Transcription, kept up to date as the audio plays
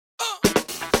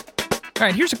All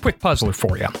right, here's a quick puzzler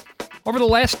for you. Over the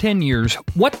last 10 years,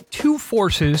 what two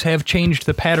forces have changed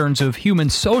the patterns of human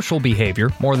social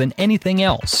behavior more than anything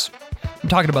else? I'm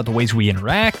talking about the ways we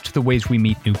interact, the ways we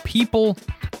meet new people,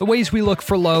 the ways we look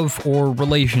for love or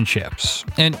relationships.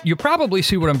 And you probably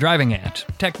see what I'm driving at.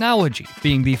 Technology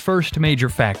being the first major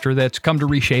factor that's come to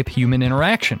reshape human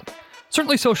interaction.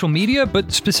 Certainly social media,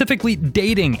 but specifically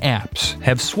dating apps,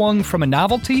 have swung from a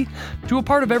novelty to a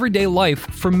part of everyday life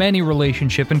for many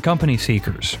relationship and company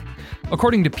seekers.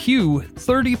 According to Pew,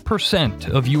 30%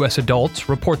 of U.S. adults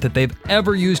report that they've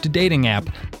ever used a dating app,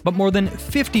 but more than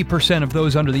 50% of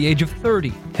those under the age of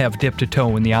 30 have dipped a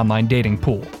toe in the online dating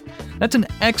pool. That's an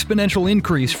exponential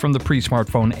increase from the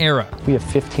pre-smartphone era. We have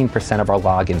 15% of our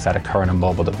logins that occur on a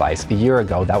mobile device. A year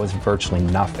ago, that was virtually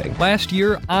nothing. Last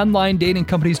year, online dating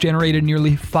companies generated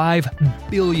nearly $5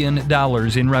 billion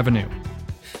in revenue.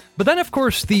 But then, of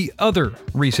course, the other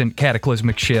recent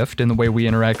cataclysmic shift in the way we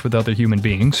interact with other human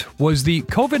beings was the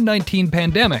COVID-19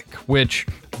 pandemic, which,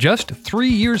 just 3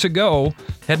 years ago,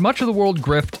 had much of the world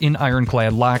gripped in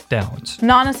ironclad lockdowns.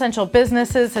 Non-essential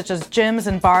businesses such as gyms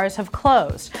and bars have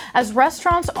closed, as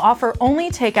restaurants offer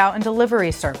only takeout and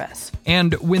delivery service.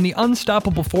 And when the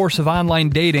unstoppable force of online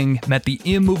dating met the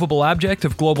immovable object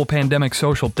of global pandemic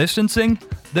social distancing,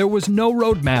 there was no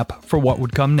roadmap for what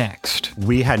would come next.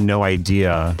 We had no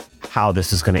idea how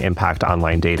this is going to impact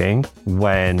online dating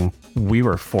when we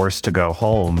were forced to go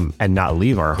home and not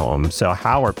leave our home. So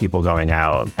how are people going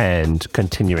out and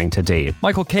continuing to date?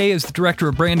 Michael Kay is the director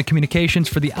of brand and communications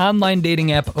for the online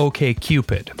dating app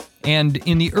OkCupid. And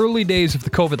in the early days of the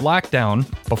COVID lockdown,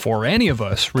 before any of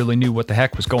us really knew what the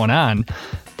heck was going on,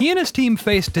 he and his team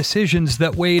faced decisions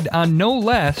that weighed on no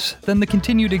less than the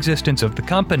continued existence of the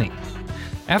company.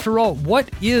 After all, what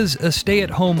is a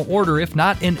stay-at-home order if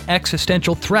not an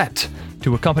existential threat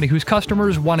to a company whose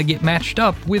customers want to get matched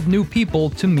up with new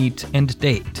people to meet and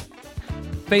date?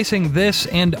 Facing this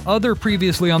and other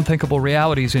previously unthinkable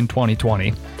realities in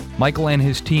 2020, Michael and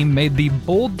his team made the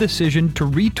bold decision to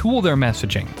retool their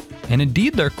messaging, and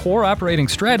indeed their core operating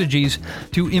strategies,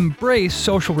 to embrace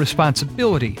social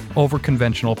responsibility over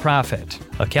conventional profit.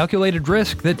 A calculated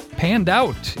risk that panned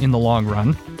out in the long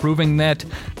run, proving that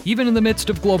even in the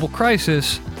midst of global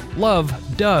crisis, love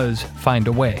does find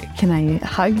a way. Can I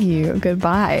hug you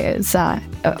goodbye? Is that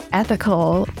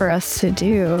ethical for us to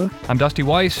do? I'm Dusty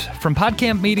Weiss. From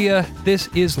PodCamp Media, this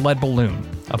is Lead Balloon,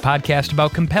 a podcast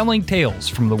about compelling tales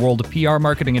from the world of PR,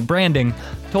 marketing, and branding,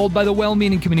 told by the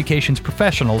well-meaning communications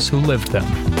professionals who lived them.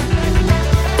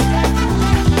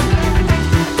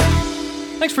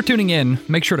 Thanks for tuning in.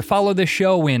 Make sure to follow this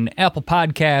show in Apple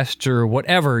Podcasts or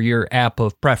whatever your app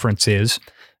of preference is,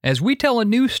 as we tell a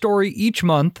new story each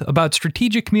month about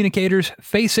strategic communicators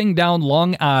facing down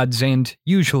long odds and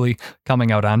usually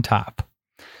coming out on top.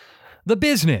 The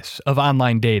business of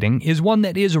online dating is one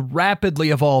that is rapidly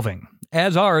evolving,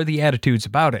 as are the attitudes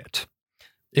about it.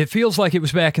 It feels like it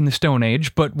was back in the Stone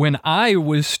Age, but when I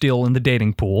was still in the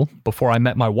dating pool, before I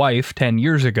met my wife 10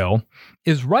 years ago,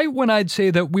 is right when I'd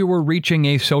say that we were reaching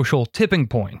a social tipping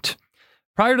point.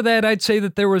 Prior to that, I'd say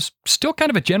that there was still kind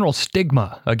of a general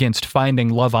stigma against finding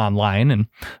love online, and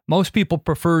most people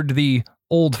preferred the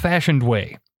old-fashioned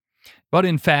way. But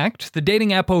in fact, the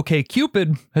dating app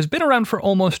OkCupid has been around for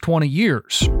almost 20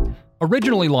 years.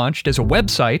 Originally launched as a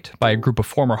website by a group of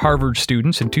former Harvard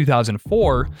students in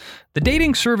 2004, the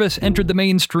dating service entered the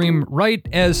mainstream right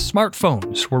as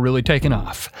smartphones were really taking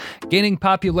off, gaining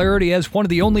popularity as one of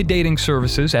the only dating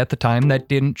services at the time that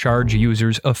didn't charge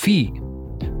users a fee.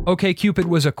 OkCupid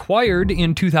was acquired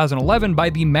in 2011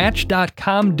 by the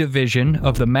Match.com division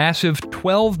of the massive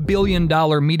 $12 billion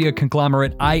media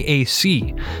conglomerate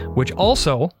IAC, which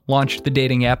also launched the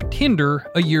dating app Tinder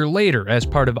a year later as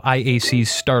part of IAC's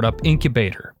startup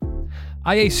incubator.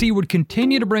 IAC would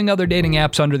continue to bring other dating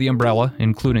apps under the umbrella,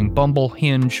 including Bumble,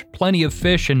 Hinge, Plenty of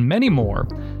Fish, and many more,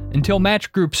 until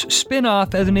Match Group's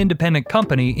spin-off as an independent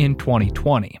company in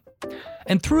 2020.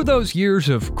 And through those years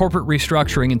of corporate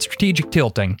restructuring and strategic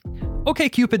tilting,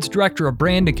 OkCupid's director of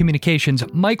brand and communications,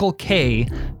 Michael Kay,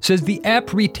 says the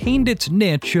app retained its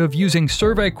niche of using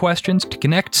survey questions to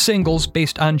connect singles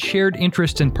based on shared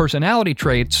interests and personality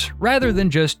traits, rather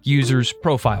than just users'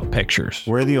 profile pictures.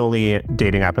 We're the only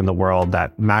dating app in the world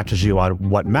that matches you on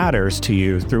what matters to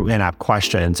you through in-app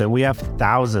questions, and we have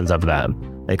thousands of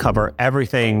them. They cover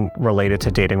everything related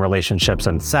to dating, relationships,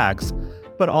 and sex,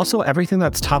 but also everything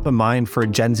that's top of mind for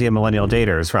Gen Z and millennial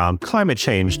daters, from climate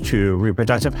change to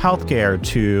reproductive health care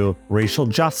to racial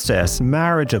justice,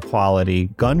 marriage equality,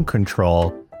 gun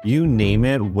control. You name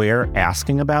it, we're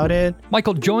asking about it.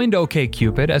 Michael joined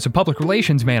OkCupid as a public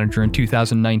relations manager in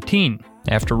 2019.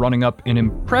 after running up an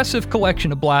impressive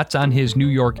collection of blots on his New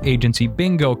York agency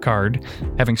bingo card,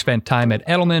 having spent time at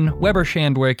Edelman, Weber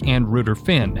Shandwick, and Reuter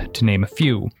Finn, to name a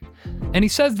few. And he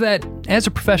says that, as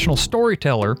a professional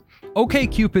storyteller,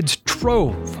 OkCupid's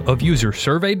trove of user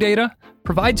survey data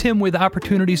provides him with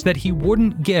opportunities that he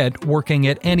wouldn't get working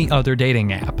at any other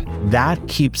dating app. That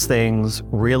keeps things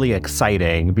really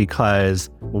exciting because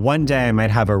one day I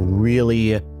might have a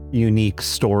really unique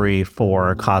story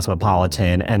for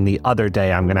Cosmopolitan, and the other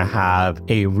day I'm going to have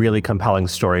a really compelling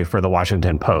story for the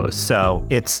Washington Post. So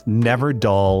it's never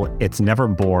dull, it's never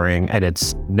boring, and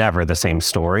it's never the same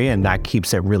story, and that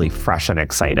keeps it really fresh and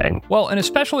exciting. Well, and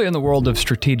especially in the world of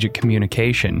strategic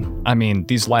communication, I mean,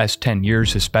 these last 10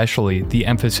 years especially, the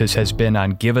emphasis has been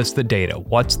on give us the data.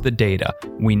 What's the data?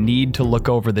 We need to look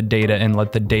over the data and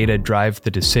let the data drive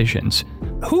the decisions.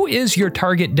 Who is your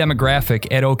target demographic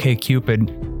at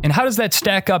OkCupid? And how does that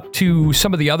stack up to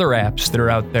some of the other apps that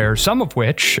are out there, some of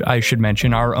which, I should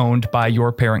mention, are owned by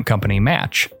your parent company,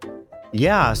 Match?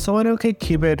 Yeah, so at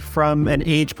OkCupid, from an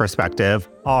age perspective,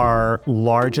 our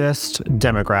largest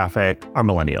demographic are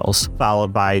millennials,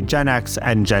 followed by Gen X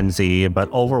and Gen Z,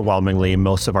 but overwhelmingly,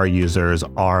 most of our users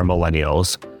are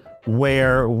millennials.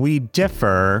 Where we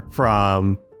differ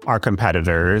from our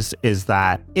competitors is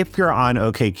that if you're on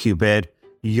OkCupid,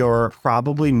 you're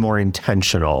probably more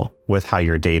intentional with how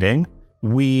you're dating.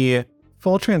 We,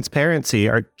 full transparency,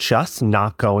 are just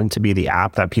not going to be the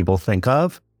app that people think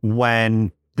of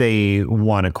when they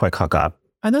want a quick hookup.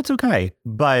 And that's okay.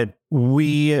 But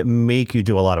we make you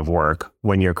do a lot of work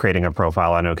when you're creating a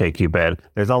profile on OkCupid.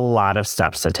 There's a lot of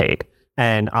steps to take.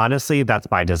 And honestly, that's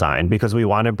by design because we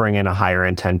want to bring in a higher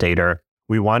intent dater.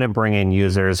 We want to bring in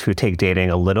users who take dating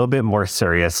a little bit more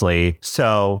seriously.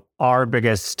 So our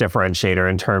biggest differentiator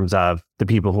in terms of the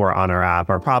people who are on our app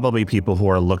are probably people who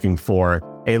are looking for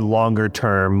a longer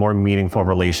term, more meaningful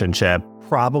relationship.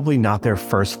 Probably not their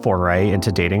first foray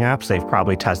into dating apps. They've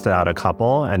probably tested out a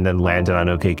couple and then landed on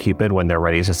OkCupid when they're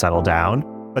ready to settle down.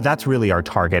 But that's really our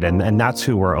target, and that's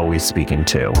who we're always speaking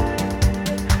to.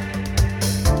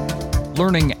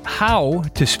 Learning how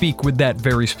to speak with that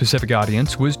very specific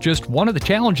audience was just one of the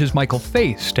challenges Michael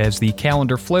faced as the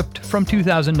calendar flipped from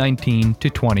 2019 to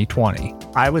 2020.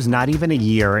 I was not even a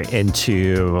year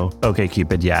into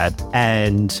OkCupid yet,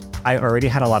 and I already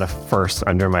had a lot of firsts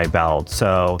under my belt.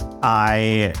 So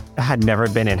I had never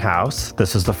been in-house.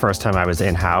 This was the first time I was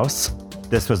in-house.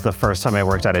 This was the first time I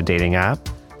worked at a dating app.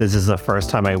 This is the first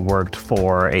time I worked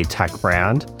for a tech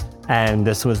brand. And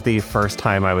this was the first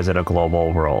time I was in a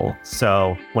global role.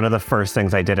 So one of the first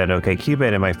things I did at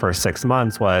OkCupid in my first 6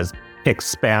 months was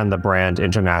expand the brand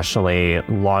internationally,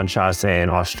 launch us in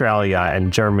Australia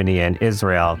and Germany and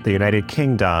Israel, the United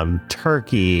Kingdom,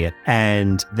 Turkey,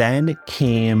 and then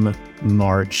came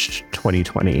March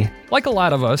 2020. Like a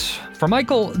lot of us, for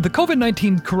Michael, the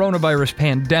COVID-19 coronavirus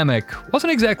pandemic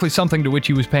wasn't exactly something to which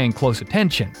he was paying close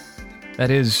attention. That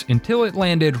is, until it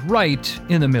landed right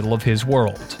in the middle of his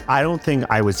world. I don't think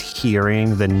I was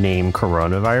hearing the name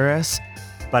coronavirus,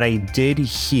 but I did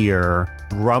hear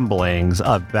rumblings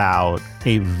about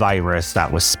a virus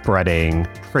that was spreading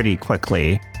pretty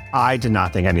quickly. I did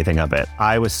not think anything of it.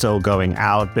 I was still going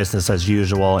out, business as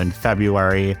usual in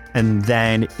February, and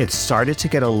then it started to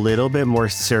get a little bit more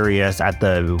serious at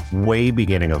the way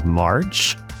beginning of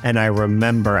March. And I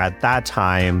remember at that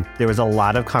time, there was a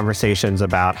lot of conversations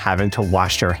about having to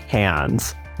wash your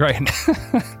hands. Right.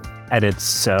 And it's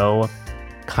so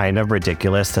kind of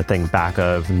ridiculous to think back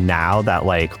of now that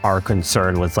like our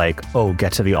concern was like, oh,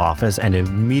 get to the office and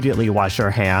immediately wash your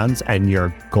hands and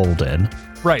you're golden.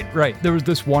 Right. There was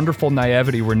this wonderful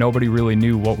naivety where nobody really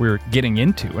knew what we were getting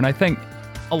into. And I think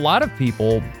a lot of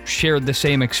people shared the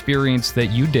same experience that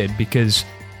you did because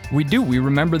we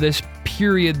remember this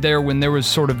period there when there was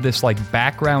sort of this like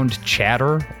background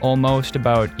chatter almost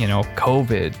about,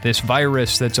 COVID, this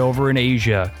virus that's over in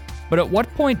Asia. But at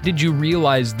what point did you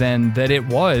realize then that it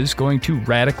was going to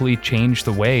radically change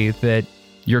the way that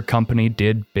your company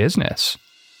did business?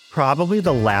 Probably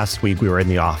the last week we were in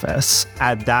the office.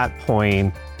 At that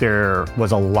point, there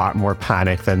was a lot more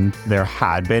panic than there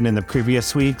had been in the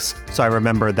previous weeks. So I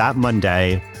remember that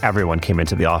Monday, everyone came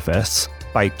into the office.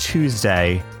 By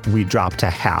Tuesday, we dropped to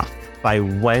half. By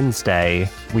Wednesday,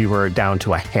 we were down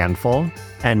to a handful.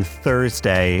 And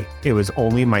Thursday, it was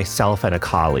only myself and a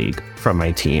colleague from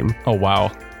my team. Oh,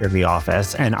 wow. In the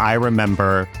office. And I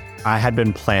remember I had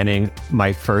been planning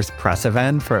my first press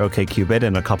event for OkCupid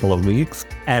in a couple of weeks.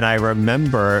 And I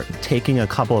remember taking a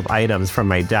couple of items from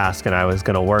my desk and I was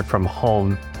going to work from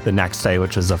home the next day,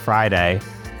 which was a Friday.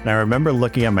 And I remember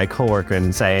looking at my coworker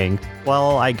and saying,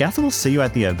 well, I guess we'll see you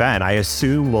at the event. I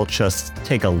assume we'll just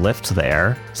take a Lyft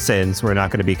there since we're not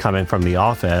going to be coming from the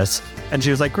office. And she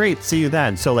was like, great, see you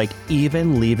then. So like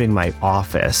even leaving my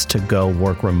office to go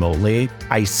work remotely,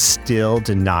 I still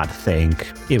did not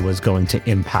think it was going to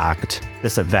impact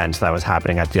this event that was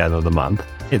happening at the end of the month.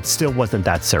 It still wasn't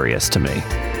that serious to me.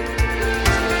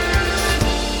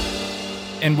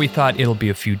 And we thought it'll be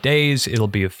a few days, it'll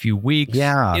be a few weeks,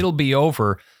 it'll be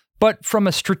over. But from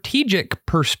a strategic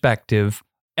perspective,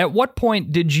 at what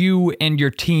point did you and your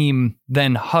team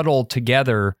then huddle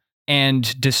together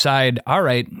and decide, all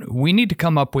right, we need to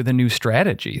come up with a new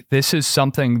strategy? This is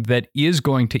something that is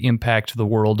going to impact the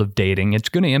world of dating. It's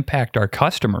going to impact our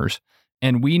customers,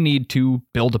 and we need to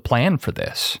build a plan for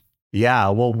this. Yeah,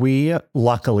 well, we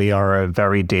luckily are a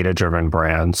very data-driven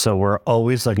brand. So we're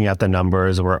always looking at the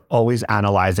numbers. We're always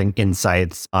analyzing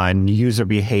insights on user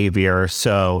behavior.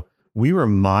 So we were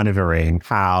monitoring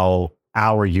how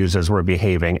our users were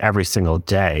behaving every single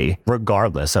day,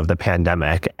 regardless of the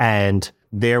pandemic. And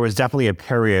there was definitely a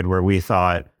period where we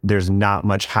thought there's not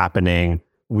much happening.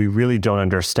 We really don't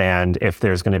understand if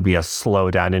there's going to be a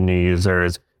slowdown in new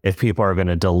users, if people are going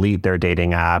to delete their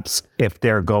dating apps, if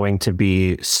they're going to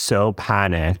be so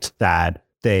panicked that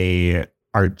they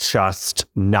are just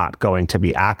not going to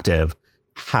be active.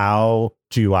 How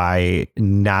do I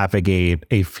navigate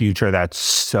a future that's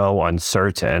so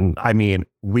uncertain? I mean,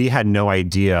 we had no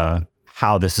idea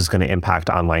how this is going to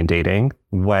impact online dating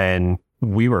when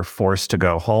we were forced to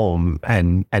go home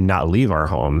and not leave our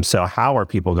home. So how are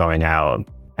people going out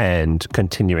and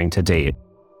continuing to date?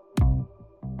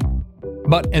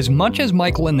 But as much as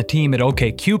Michael and the team at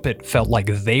OkCupid felt like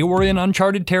they were in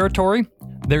uncharted territory,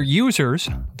 their users,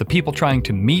 the people trying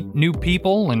to meet new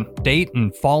people and date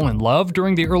and fall in love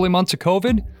during the early months of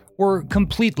COVID, were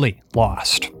completely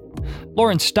lost.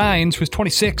 Lauren Steins was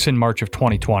 26 in March of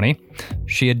 2020.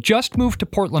 She had just moved to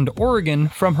Portland, Oregon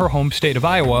from her home state of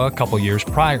Iowa a couple years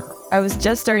prior. I was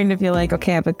just starting to feel like,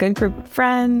 okay, I have a good group of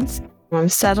friends. I'm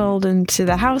settled into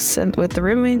the house and with the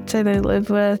roommates that I live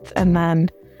with, and then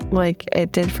like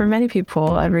it did for many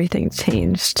people, everything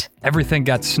changed. Everything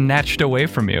got snatched away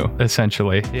from you,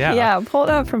 essentially. Yeah, pulled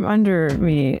out from under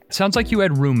me. Sounds like you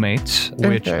had roommates,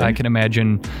 which I can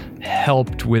imagine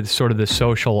helped with sort of the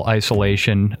social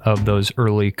isolation of those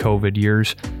early COVID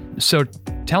years. So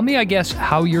tell me, I guess,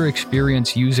 how your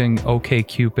experience using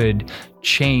OkCupid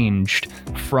changed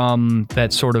from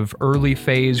that sort of early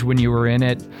phase when you were in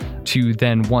it to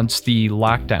then once the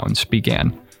lockdowns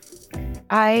began.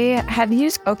 I had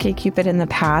used OkCupid in the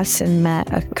past and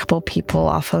met a couple people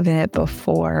off of it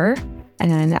before.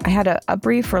 And I had a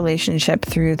brief relationship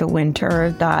through the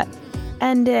winter that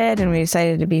ended and we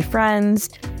decided to be friends.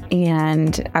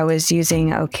 And I was using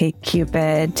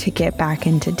OkCupid to get back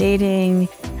into dating.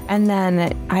 And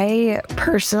then I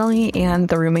personally and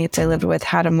the roommates I lived with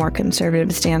had a more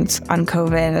conservative stance on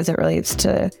COVID as it relates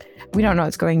to, we don't know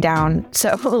what's going down.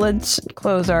 So let's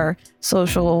close our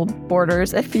social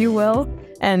borders, if you will,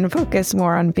 and focus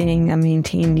more on being a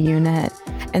maintained unit.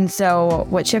 And so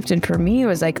what shifted for me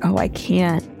was like, oh, I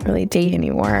can't really date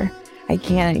anymore. I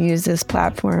can't use this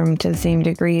platform to the same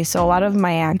degree. So a lot of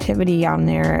my activity on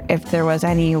there, if there was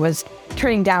any, was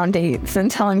turning down dates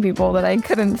and telling people that I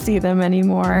couldn't see them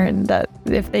anymore and that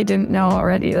if they didn't know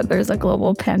already that there's a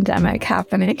global pandemic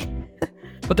happening.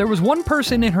 But there was one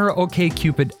person in her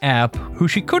OkCupid app who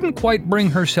she couldn't quite bring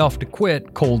herself to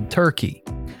quit cold turkey.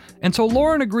 And so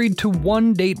Lauren agreed to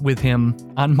one date with him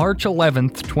on March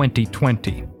 11th,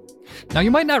 2020. Now,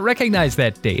 you might not recognize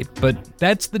that date, but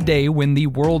that's the day when the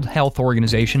World Health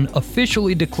Organization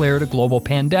officially declared a global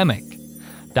pandemic.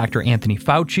 Dr. Anthony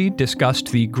Fauci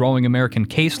discussed the growing American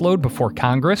caseload before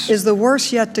Congress. Is the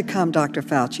worst yet to come, Dr.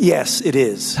 Fauci? Yes, it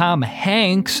is. Tom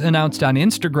Hanks announced on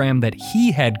Instagram that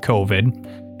he had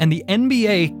COVID, and the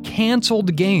NBA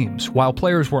canceled games while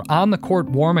players were on the court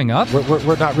warming up.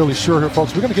 We're not really sure here,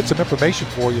 folks. We're going to get some information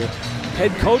for you.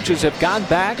 Head coaches have gone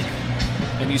back,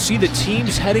 and you see the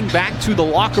teams heading back to the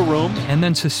locker room. And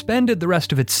then suspended the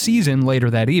rest of its season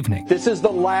later that evening. This is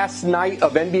the last night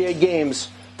of NBA games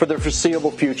for the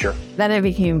foreseeable future. Then it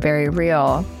became very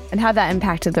real. And how that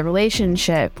impacted the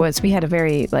relationship was we had a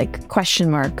very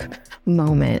question mark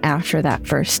moment after that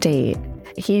first date.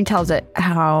 He tells it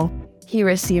how he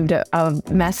received a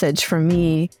message from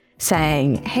me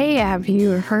saying, hey, have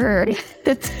you heard?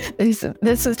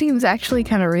 This seems actually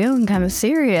kind of real and kind of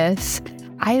serious.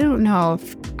 I don't know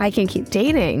if I can keep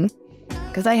dating.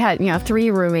 Because I had,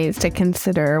 3 roommates to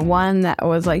consider. One that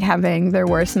was having their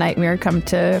worst nightmare come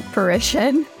to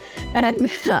fruition.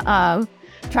 And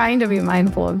trying to be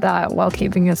mindful of that while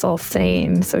keeping us all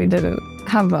sane so we didn't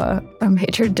have a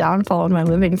major downfall in my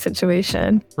living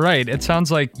situation. Right. It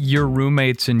sounds like your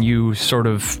roommates and you sort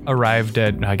of arrived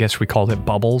at, I guess we called it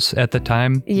bubbles at the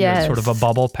time. Yes. Sort of a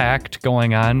bubble pact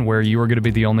going on where you were going to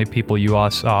be the only people you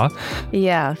all saw.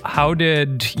 Yeah. How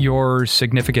did your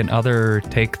significant other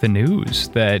take the news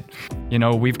that,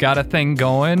 we've got a thing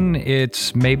going,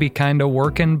 it's maybe kind of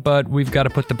working, but we've got to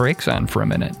put the brakes on for a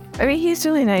minute? I mean, he's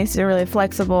really nice and really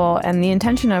flexible, and the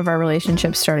intention of our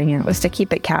relationship starting it was to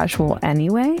keep it casual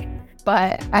anyway.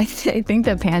 But I think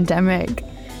the pandemic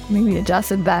maybe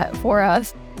adjusted that for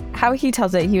us. How he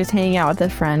tells it, he was hanging out with a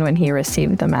friend when he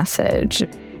received the message,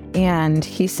 and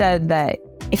he said that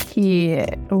he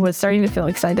was starting to feel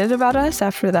excited about us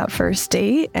after that first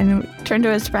date, and turned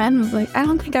to his friend and was like, I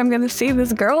don't think I'm going to see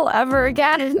this girl ever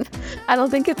again. I don't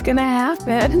think it's going to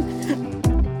happen.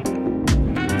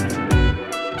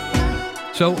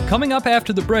 So, coming up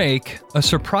after the break, a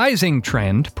surprising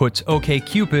trend puts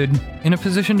OkCupid in a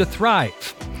position to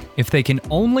thrive if they can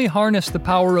only harness the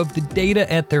power of the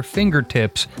data at their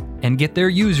fingertips and get their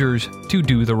users to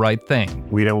do the right thing.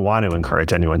 We didn't want to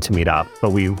encourage anyone to meet up,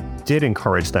 but we did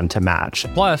encourage them to match.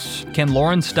 Plus, can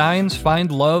Lauren Steins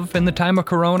find love in the time of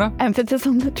Corona? Emphasis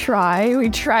on the try.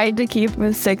 We tried to keep a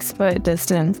 6-foot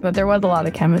distance, but there was a lot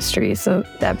of chemistry, so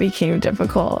that became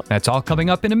difficult. That's all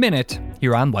coming up in a minute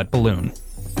here on Lead Balloon.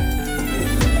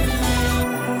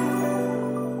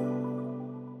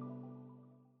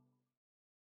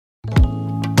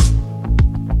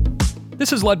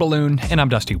 This is Lead Balloon, and I'm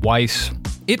Dusty Weiss.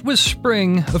 It was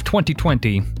spring of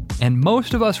 2020, and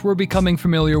most of us were becoming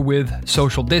familiar with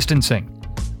social distancing,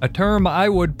 a term I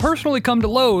would personally come to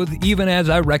loathe even as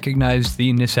I recognized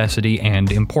the necessity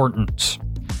and importance.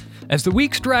 As the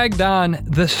weeks dragged on,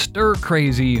 the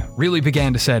stir-crazy really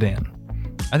began to set in.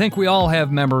 I think we all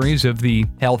have memories of the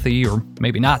healthy or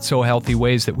maybe not so healthy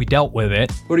ways that we dealt with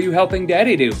it. What are you helping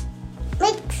Daddy do?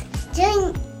 Mix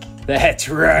drink. That's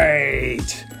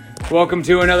right. Welcome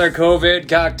to another COVID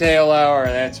cocktail hour.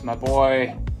 That's my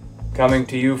boy coming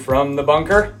to you from the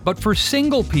bunker. But for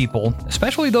single people,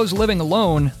 especially those living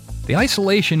alone, the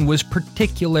isolation was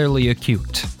particularly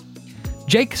acute.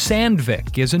 Jake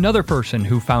Sandvik is another person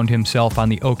who found himself on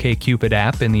the OkCupid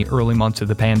app in the early months of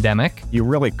the pandemic. You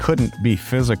really couldn't be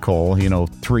physical,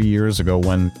 3 years ago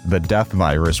when the death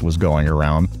virus was going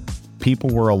around.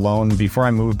 People were alone. Before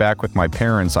I moved back with my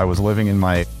parents, I was living in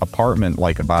my apartment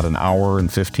like about an hour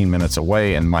and 15 minutes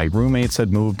away, and my roommates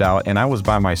had moved out, and I was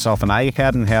by myself, and I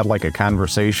hadn't had like a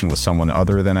conversation with someone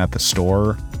other than at the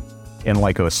store in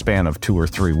like a span of 2 or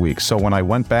 3 weeks. So when I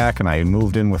went back and I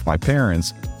moved in with my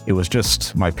parents, it was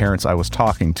just my parents I was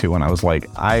talking to, and I was like,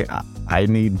 I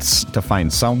need to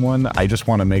find someone. I just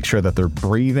want to make sure that they're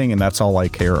breathing, and that's all I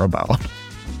care about.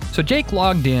 So Jake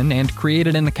logged in and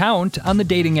created an account on the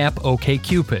dating app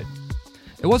OkCupid.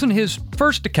 It wasn't his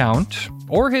first account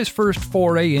or his first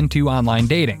foray into online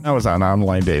dating. I was on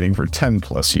online dating for 10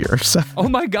 plus years. Oh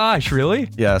my gosh, really?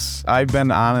 Yes. I've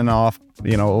been on and off,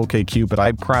 OkCupid.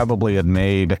 I probably had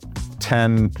made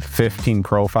 10, 15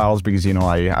 profiles because,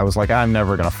 I was like, I'm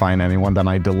never going to find anyone. Then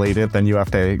I delete it. Then you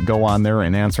have to go on there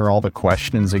and answer all the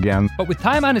questions again. But with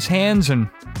time on his hands and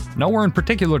nowhere in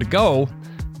particular to go,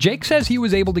 Jake says he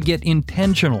was able to get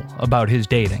intentional about his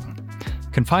dating.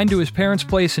 Confined to his parents'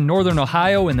 place in northern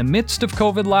Ohio in the midst of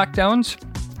COVID lockdowns,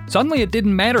 suddenly it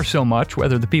didn't matter so much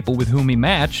whether the people with whom he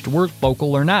matched were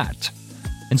local or not.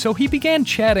 And so he began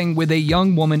chatting with a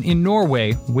young woman in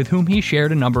Norway with whom he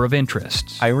shared a number of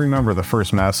interests. I remember the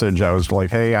first message. I was like,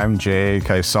 hey, I'm Jake.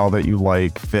 I saw that you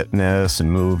like fitness and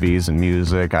movies and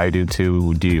music. I do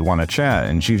too. Do you want to chat?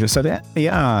 And she just said,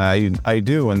 yeah, I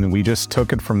do. And we just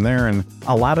took it from there. And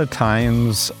a lot of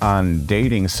times on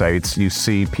dating sites, you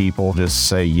see people just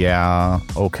say, yeah,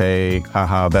 okay,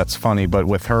 haha, that's funny. But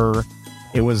with her,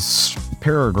 it was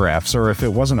paragraphs, or if it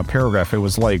wasn't a paragraph, it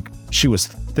was like she was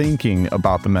thinking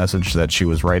about the message that she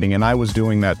was writing, and I was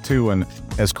doing that too. And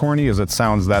as corny as it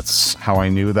sounds, that's how I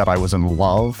knew that I was in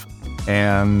love.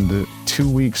 And 2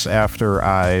 weeks after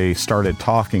I started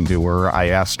talking to her, I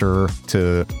asked her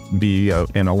to be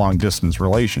in a long-distance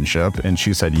relationship, and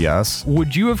she said yes.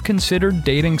 Would you have considered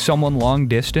dating someone long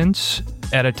distance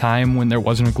at a time when there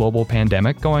wasn't a global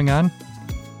pandemic going on?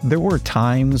 There were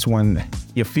times when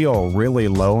you feel really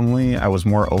lonely. I was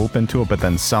more open to it, but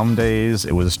then some days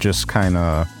it was just kind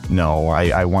of, no,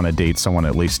 I want to date someone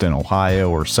at least in Ohio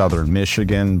or southern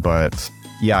Michigan. But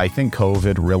yeah, I think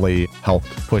COVID really helped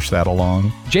push that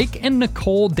along. Jake and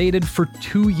Nicole dated for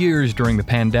 2 years during the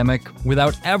pandemic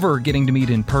without ever getting to meet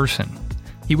in person.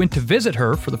 He went to visit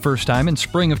her for the first time in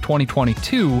spring of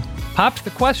 2022, popped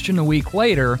the question a week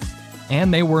later,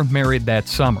 and they were married that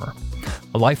summer.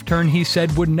 A life turn he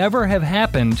said would never have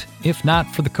happened if not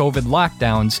for the COVID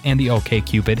lockdowns and the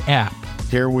OkCupid app.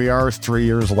 Here we are 3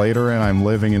 years later, and I'm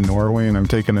living in Norway, and I'm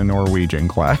taking a Norwegian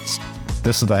class.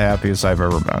 This is the happiest I've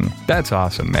ever been. That's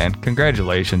awesome, man.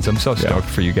 Congratulations. I'm so stoked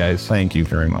for you guys. Thank you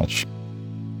very much.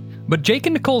 But Jake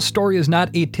and Nicole's story is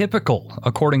not atypical,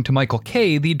 according to Michael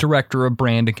Kay, the director of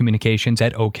brand and communications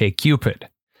at OkCupid.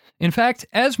 In fact,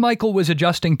 as Michael was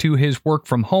adjusting to his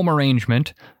work-from-home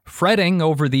arrangement, fretting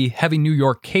over the heavy New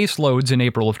York caseloads in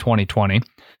April of 2020,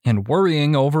 and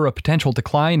worrying over a potential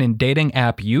decline in dating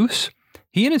app use,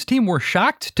 he and his team were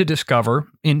shocked to discover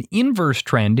an inverse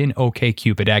trend in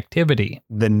OkCupid activity.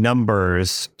 The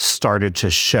numbers started to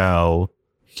show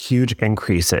huge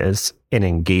increases in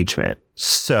engagement.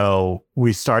 So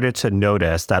we started to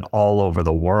notice that all over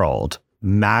the world,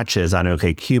 matches on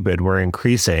OkCupid were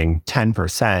increasing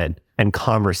 10% and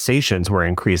conversations were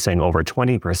increasing over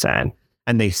 20%.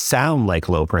 And they sound like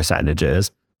low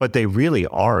percentages, but they really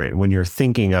aren't when you're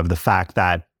thinking of the fact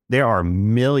that there are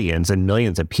millions and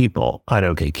millions of people on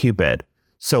OkCupid.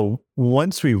 So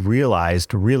once we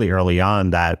realized really early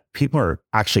on that people are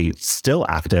actually still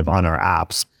active on our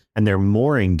apps and they're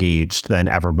more engaged than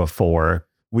ever before,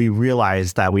 we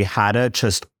realized that we had to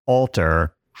just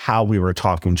alter how we were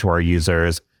talking to our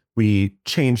users. We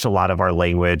changed a lot of our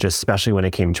language, especially when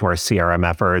it came to our CRM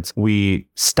efforts. We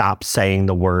stopped saying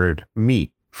the word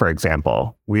meet, for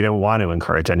example. We didn't want to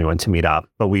encourage anyone to meet up,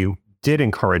 but we did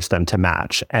encourage them to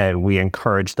match, and we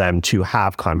encouraged them to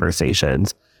have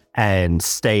conversations and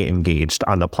stay engaged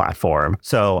on the platform.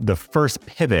 So the first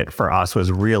pivot for us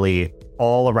was really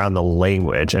all around the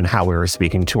language and how we were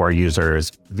speaking to our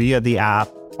users via the app,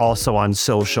 also on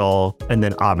social, and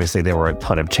then obviously there were a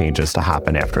ton of changes to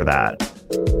happen after that.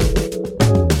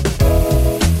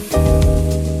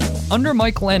 Under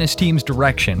Michael and his team's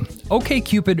direction,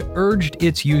 OkCupid urged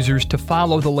its users to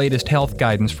follow the latest health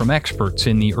guidance from experts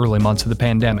in the early months of the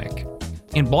pandemic.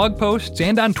 In blog posts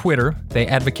and on Twitter, they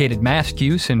advocated mask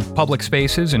use in public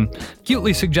spaces and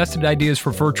cutely suggested ideas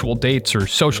for virtual dates or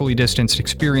socially distanced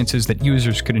experiences that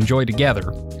users could enjoy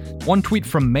together. One tweet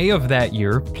from May of that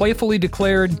year playfully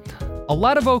declared, "A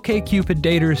lot of OkCupid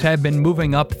daters have been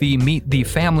moving up the meet the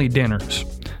family dinners.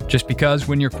 Just because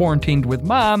when you're quarantined with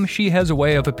mom, she has a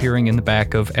way of appearing in the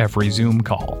back of every Zoom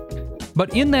call."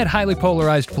 But in that highly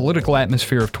polarized political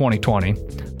atmosphere of 2020,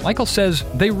 Michael says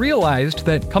they realized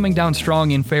that coming down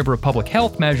strong in favor of public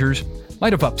health measures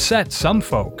might have upset some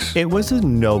folks. It was a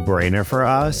no-brainer for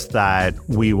us that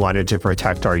we wanted to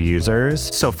protect our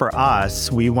users. So for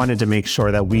us, we wanted to make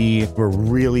sure that we were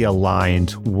really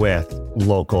aligned with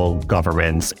local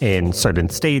governments in certain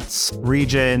states,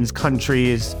 regions,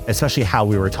 countries, especially how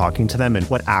we were talking to them and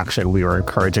what action we were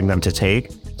encouraging them to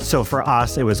take. So for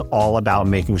us, it was all about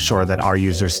making sure that our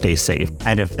users stay safe.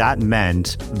 And if that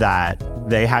meant that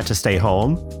they had to stay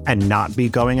home and not be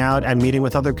going out and meeting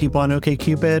with other people on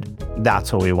OkCupid,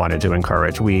 that's what we wanted to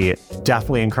encourage. We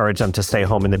definitely encouraged them to stay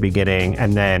home in the beginning.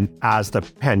 And then as the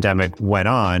pandemic went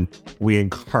on, we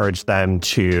encouraged them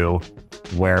to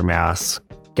wear masks,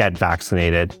 get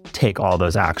vaccinated, take all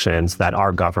those actions that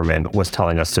our government was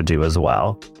telling us to do as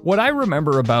well. What I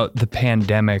remember about the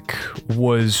pandemic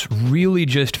was really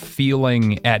just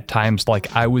feeling at times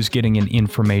like I was getting an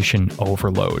information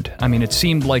overload. I mean, it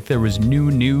seemed like there was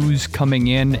new news coming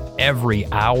in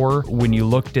every hour. When you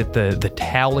looked at the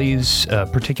tallies,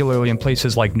 particularly in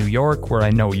places like New York, where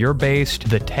I know you're based,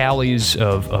 the tallies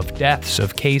of deaths,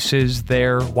 of cases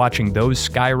there, watching those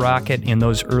skyrocket in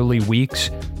those early weeks,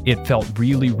 it felt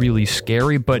really, really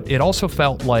scary, but it also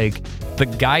felt like the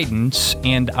guidance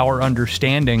and our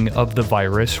understanding of the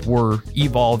virus were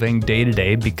evolving day to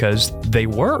day because they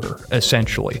were,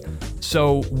 essentially.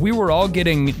 So we were all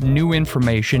getting new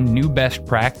information, new best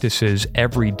practices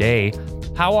every day.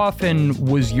 How often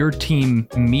was your team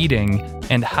meeting,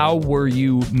 and how were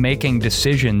you making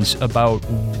decisions about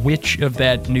which of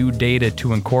that new data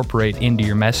to incorporate into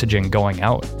your messaging going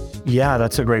out? Yeah,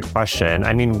 that's a great question.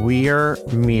 I mean, we're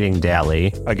meeting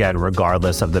daily, again,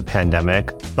 regardless of the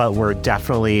pandemic, but we're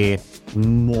definitely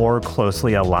more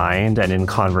closely aligned and in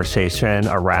conversation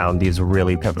around these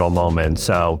really pivotal moments.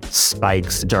 So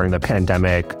spikes during the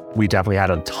pandemic, we definitely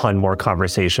had a ton more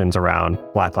conversations around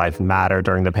Black Lives Matter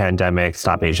during the pandemic,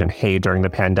 Stop Asian Hate during the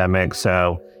pandemic.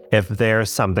 So if there's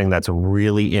something that's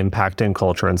really impacting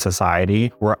culture and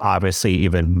society, we're obviously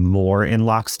even more in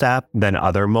lockstep than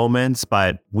other moments.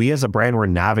 But we as a brand were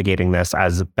navigating this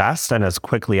as best and as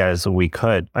quickly as we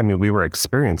could. I mean, we were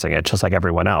experiencing it just like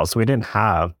everyone else. We didn't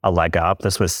have a leg up.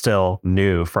 This was still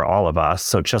new for all of us.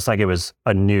 So just like it was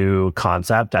a new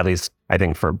concept, at least I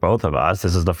think for both of us,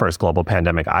 this is the first global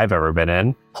pandemic I've ever been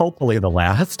in, hopefully the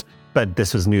last. but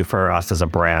this was new for us as a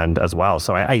brand as well.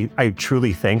 So I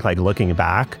truly think, like, looking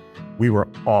back, we were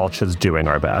all just doing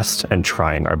our best and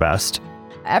trying our best.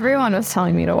 Everyone was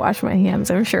telling me to wash my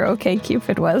hands. I'm sure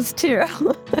OkCupid was too.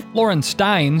 Lauren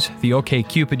Steins, the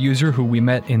OkCupid user who we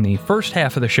met in the first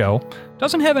half of the show,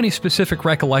 doesn't have any specific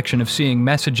recollection of seeing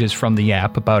messages from the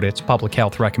app about its public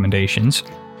health recommendations.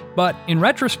 But in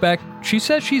retrospect, she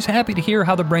says she's happy to hear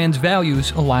how the brand's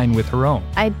values align with her own.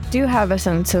 I do have a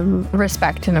sense of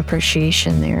respect and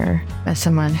appreciation there as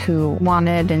someone who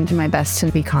wanted and did my best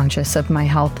to be conscious of my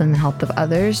health and the health of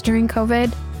others during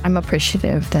COVID. I'm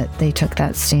appreciative that they took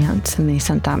that stance and they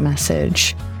sent that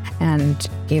message and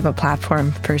gave a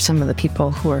platform for some of the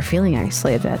people who were feeling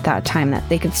isolated at that time, that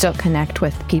they could still connect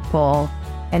with people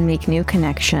and make new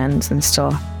connections and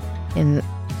still, in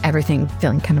everything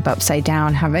feeling kind of upside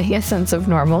down, having a sense of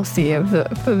normalcy of the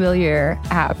familiar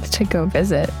app to go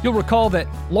visit. You'll recall that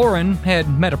Lauren had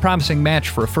met a promising match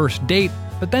for a first date,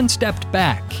 but then stepped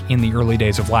back in the early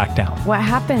days of lockdown. What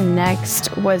happened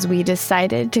next was we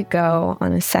decided to go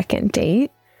on a second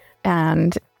date,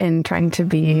 and in trying to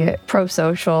be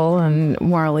pro-social and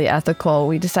morally ethical,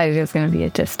 we decided it was going to be a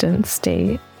distance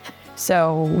date.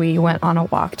 So we went on a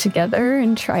walk together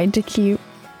and tried to keep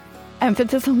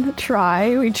emphasis on the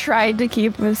try. We tried to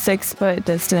keep a 6-foot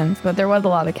distance, but there was a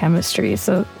lot of chemistry,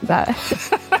 so that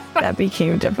that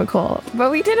became difficult. But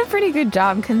we did a pretty good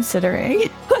job considering.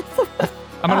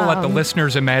 I'm going to let the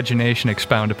listener's imagination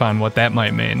expound upon what that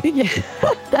might mean.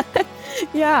 Yeah.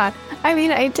 Yeah. I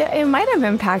mean, it might have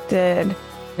impacted,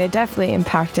 it definitely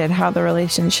impacted how the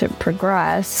relationship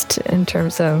progressed in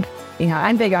terms of,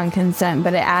 I'm big on consent,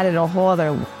 but it added a whole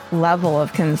other level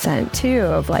of consent too,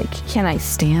 of like, can I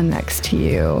stand next to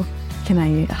you? Can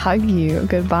I hug you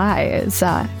goodbye? Is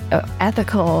that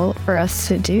ethical for us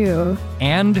to do?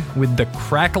 And with the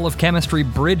crackle of chemistry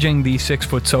bridging the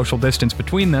 6-foot social distance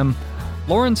between them,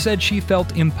 Lauren said she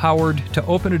felt empowered to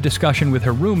open a discussion with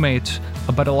her roommates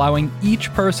about allowing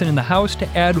each person in the house to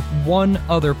add one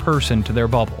other person to their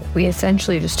bubble. We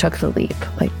essentially just took the leap.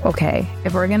 Like, okay,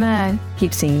 if we're gonna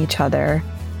keep seeing each other,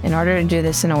 in order to do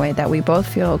this in a way that we both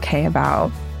feel okay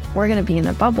about, we're gonna be in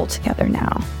a bubble together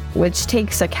now, which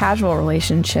takes a casual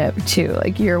relationship to,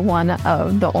 like, you're one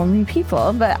of the only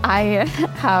people that I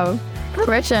have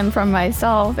permission from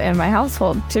myself and my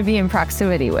household to be in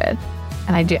proximity with.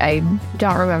 And I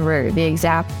don't remember the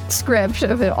exact script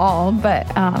of it all, but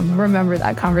remember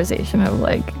that conversation of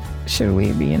like, should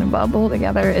we be in a bubble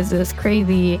together? Is this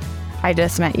crazy? I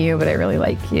just met you, but I really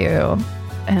like you.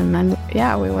 And then,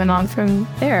 yeah, we went on from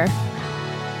there.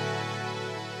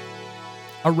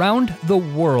 Around the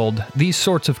world, these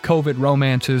sorts of COVID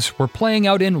romances were playing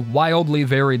out in wildly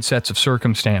varied sets of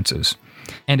circumstances.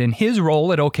 And in his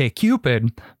role at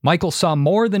OkCupid, Michael saw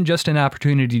more than just an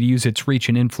opportunity to use its reach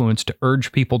and influence to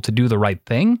urge people to do the right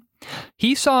thing.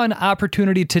 He saw an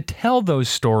opportunity to tell those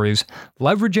stories,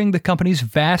 leveraging the company's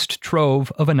vast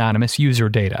trove of anonymous user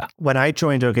data. When I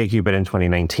joined OkCupid in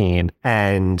 2019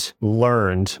 and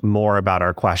learned more about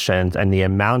our questions and the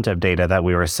amount of data that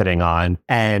we were sitting on,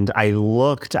 and I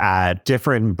looked at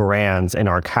different brands in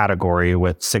our category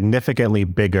with significantly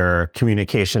bigger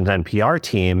communications and PR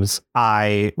teams,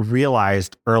 I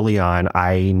realized early on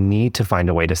I need to find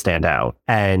a way to stand out.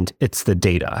 And it's the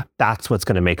data. That's what's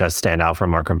going to make us stand out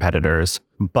from our competitors.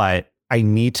 But I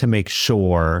need to make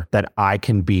sure that I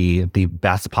can be the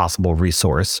best possible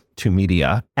resource to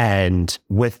media. And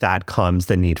with that comes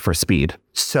the need for speed.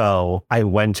 So I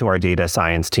went to our data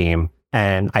science team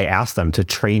and I asked them to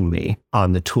train me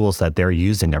on the tools that they're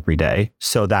using every day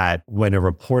so that when a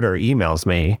reporter emails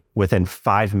me, within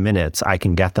 5 minutes, I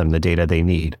can get them the data they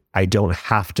need. I don't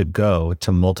have to go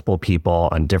to multiple people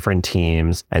on different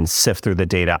teams and sift through the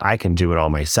data. I can do it all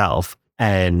myself.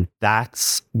 And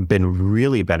that's been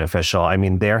really beneficial. I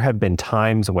mean, there have been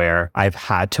times where I've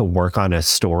had to work on a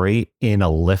story in a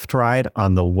Lyft ride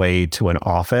on the way to an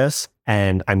office,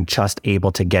 and I'm just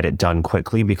able to get it done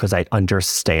quickly because I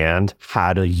understand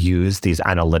how to use these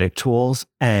analytic tools.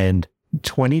 And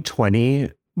 2020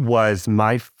 was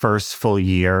my first full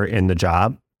year in the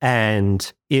job.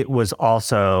 And it was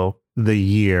also the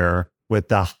year with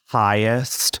the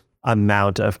highest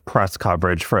amount of press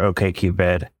coverage for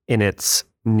OkCupid in its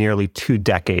nearly 2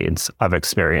 decades of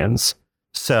experience.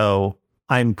 So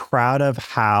I'm proud of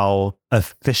how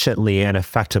efficiently and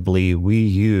effectively we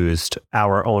used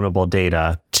our ownable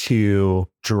data to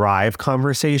drive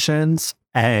conversations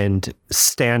and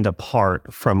stand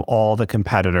apart from all the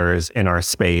competitors in our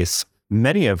space,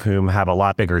 many of whom have a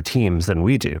lot bigger teams than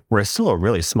we do. We're still a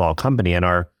really small company and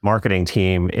our marketing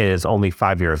team is only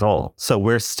 5 years old. So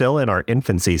we're still in our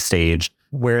infancy stage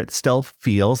where it still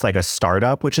feels like a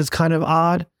startup, which is kind of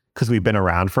odd because we've been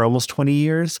around for almost 20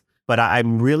 years. But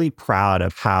I'm really proud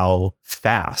of how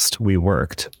fast we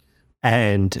worked.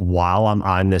 And while I'm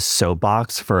on this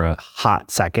soapbox for a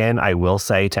hot second, I will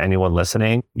say to anyone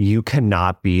listening, you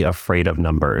cannot be afraid of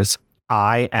numbers.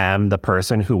 I am the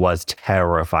person who was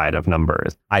terrified of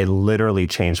numbers. I literally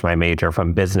changed my major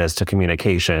from business to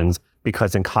communications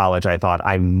because in college I thought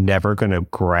I'm never going to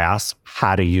grasp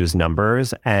how to use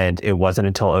numbers. And it wasn't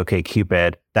until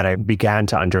OkCupid that I began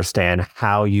to understand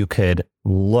how you could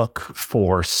look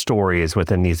for stories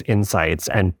within these insights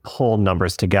and pull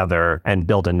numbers together and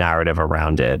build a narrative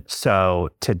around it. So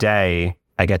today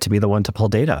I get to be the one to pull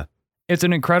data. It's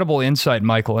an incredible insight,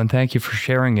 Michael, and thank you for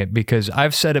sharing it, because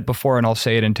I've said it before and I'll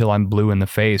say it until I'm blue in the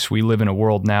face. We live in a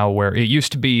world now where it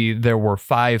used to be there were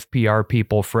 5 PR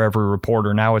people for every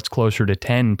reporter. Now it's closer to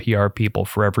 10 PR people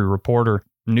for every reporter.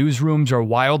 Newsrooms are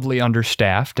wildly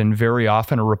understaffed, and very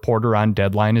often a reporter on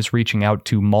deadline is reaching out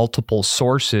to multiple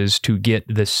sources to get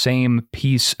the same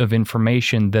piece of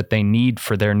information that they need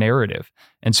for their narrative.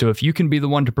 And so if you can be the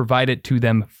one to provide it to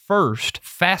them first,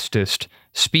 fastest,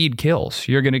 speed kills.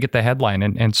 You're going to get the headline.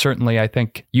 And certainly I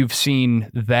think you've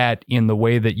seen that in the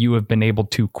way that you have been able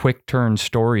to quick turn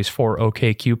stories for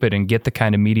OkCupid and get the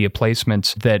kind of media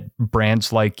placements that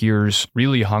brands like yours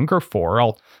really hunger for.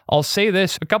 I'll say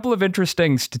this, a couple of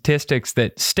interesting statistics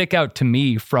that stick out to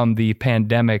me from the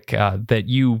pandemic that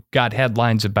you got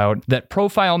headlines about, that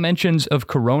profile mentions of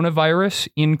coronavirus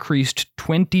increased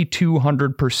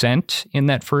 2,200% in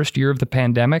that first year of the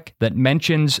pandemic, that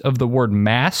mentions of the word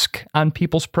mask on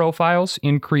people's profiles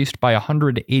increased by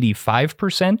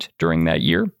 185% during that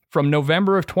year. From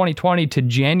November of 2020 to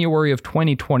January of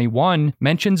 2021,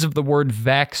 mentions of the word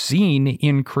vaccine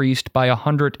increased by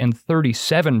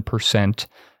 137%.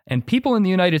 And people in the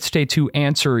United States who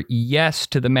answer yes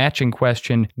to the matching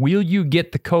question, will you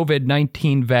get the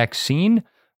COVID-19 vaccine,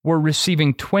 were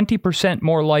receiving 20%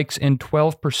 more likes and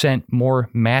 12% more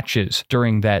matches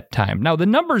during that time. Now, the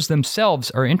numbers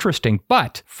themselves are interesting,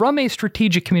 but from a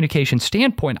strategic communication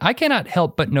standpoint, I cannot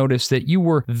help but notice that you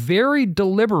were very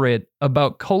deliberate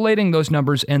about collating those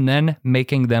numbers and then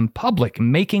making them public,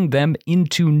 making them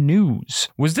into news.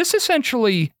 Was this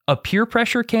essentially a peer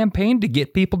pressure campaign to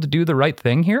get people to do the right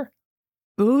thing here?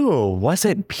 Ooh, was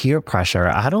it peer pressure?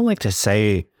 I don't like to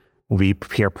say we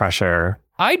peer pressure.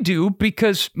 I do,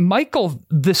 because, Michael,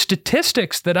 the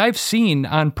statistics that I've seen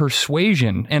on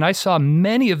persuasion, and I saw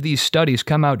many of these studies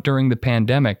come out during the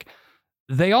pandemic,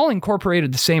 they all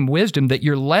incorporated the same wisdom that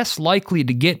you're less likely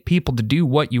to get people to do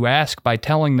what you ask by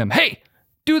telling them, hey,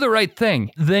 do the right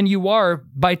thing, than you are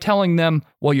by telling them,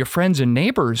 well, your friends and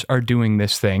neighbors are doing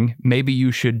this thing, maybe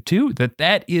you should too.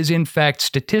 That is, in fact,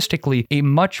 statistically a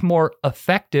much more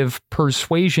effective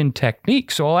persuasion technique.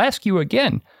 So I'll ask you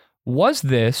again, was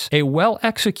this a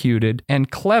well-executed and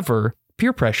clever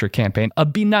peer pressure campaign, a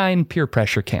benign peer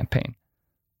pressure campaign?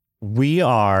 We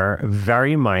are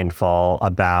very mindful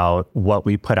about what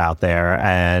we put out there,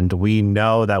 and we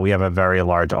know that we have a very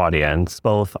large audience,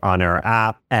 both on our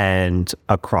app and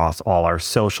across all our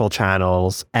social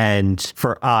channels. And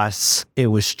for us, it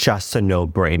was just a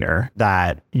no-brainer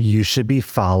that you should be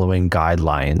following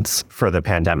guidelines for the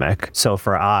pandemic. So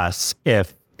for us,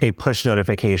 if a push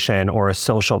notification or a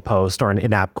social post or an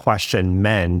in-app question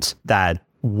meant that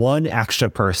one extra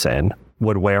person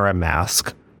would wear a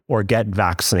mask or get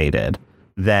vaccinated,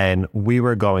 then we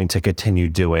were going to continue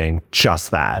doing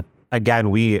just that. Again,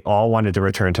 we all wanted to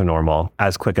return to normal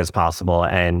as quick as possible,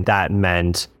 and that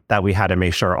meant that we had to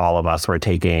make sure all of us were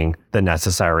taking the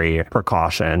necessary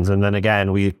precautions. And then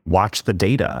again, we watched the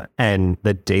data, and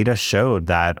the data showed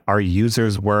that our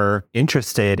users were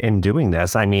interested in doing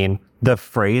this. I mean, the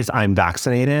phrase "I'm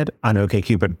vaccinated" on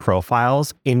OkCupid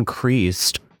profiles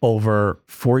increased over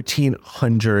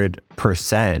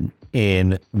 1,400%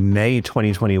 in May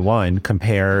 2021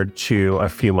 compared to a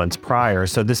few months prior.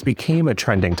 So this became a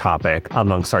trending topic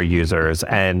amongst our users.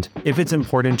 And if it's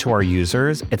important to our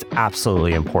users, it's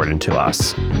absolutely important to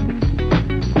us.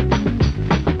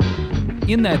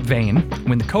 In that vein,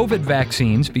 when the COVID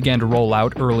vaccines began to roll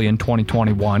out early in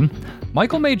 2021,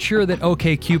 Michael made sure that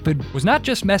OkCupid was not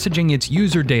just messaging its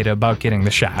user data about getting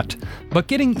the shot, but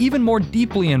getting even more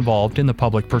deeply involved in the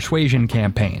public persuasion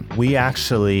campaign. We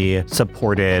actually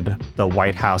supported the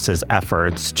White House's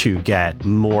efforts to get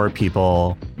more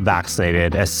people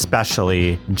vaccinated,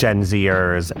 especially Gen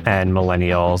Zers and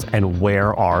millennials. And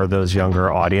where are those younger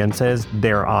audiences?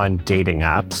 They're on dating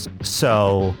apps.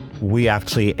 So we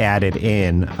actually added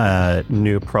in a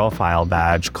new profile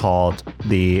badge called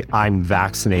the I'm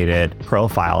Vaccinated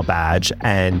profile badge.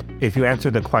 And if you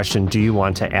answer the question, do you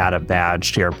want to add a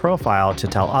badge to your profile to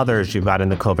tell others you've gotten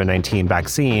the COVID-19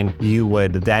 vaccine, you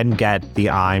would then get the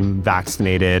I'm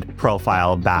Vaccinated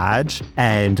profile badge,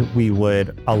 and we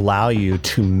would allow you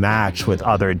to match with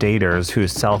other daters who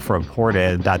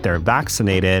self-reported that they're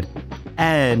vaccinated.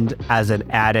 And as an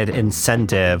added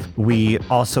incentive, we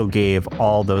also gave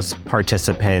all those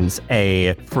participants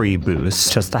a free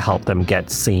boost just to help them get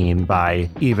seen by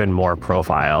even more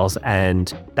profiles.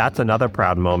 And that's another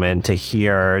proud moment to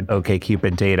hear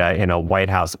OkCupid data in a White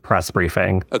House press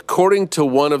briefing. According to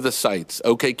one of the sites,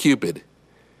 OkCupid,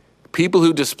 people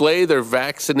who display their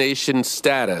vaccination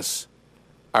status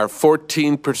are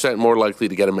 14% more likely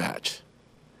to get a match.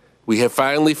 We have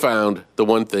finally found the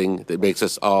one thing that makes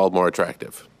us all more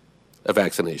attractive, a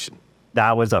vaccination.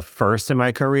 That was a first in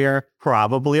my career,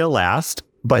 probably a last,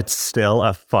 but still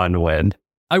a fun win.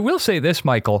 I will say this,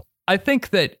 Michael. I think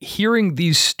that hearing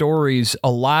these stories, a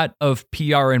lot of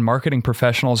PR and marketing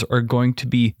professionals are going to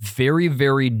be very,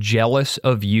 very jealous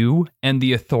of you and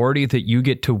the authority that you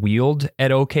get to wield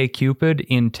at OkCupid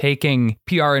in taking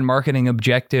PR and marketing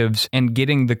objectives and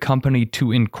getting the company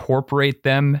to incorporate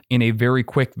them in a very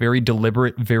quick, very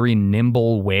deliberate, very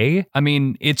nimble way. I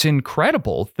mean, it's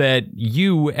incredible that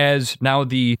you, as now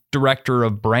the director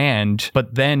of brand,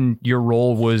 but then your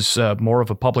role was more of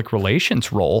a public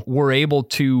relations role, were able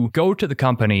to go to the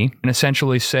company and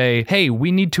essentially say, hey, we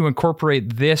need to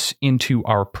incorporate this into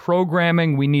our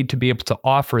programming. We need to be able to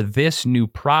offer this new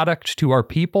product to our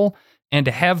people, and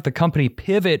to have the company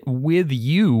pivot with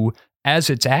you as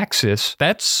its axis.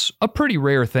 That's a pretty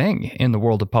rare thing in the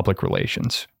world of public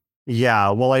relations. Yeah,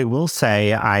 well, I will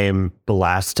say I am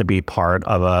blessed to be part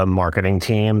of a marketing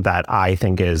team that I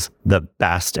think is the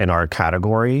best in our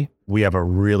category. We have a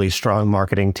really strong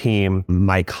marketing team.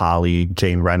 My colleague,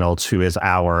 Jane Reynolds, who is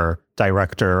our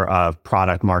director of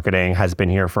product marketing, has been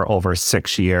here for over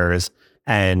 6 years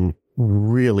and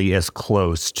really is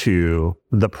close to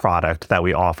the product that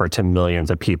we offer to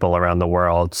millions of people around the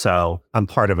world. So I'm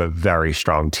part of a very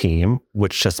strong team,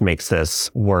 which just makes this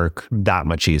work that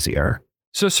much easier.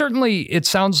 So certainly it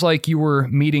sounds like you were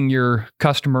meeting your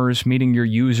customers, meeting your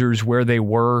users where they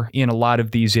were in a lot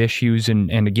of these issues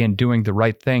and again, doing the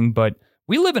right thing. But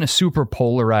we live in a super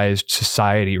polarized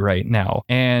society right now,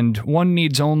 and one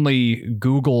needs only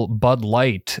Google Bud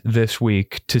Light this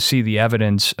week to see the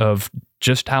evidence of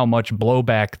just how much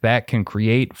blowback that can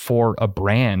create for a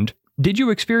brand. Did you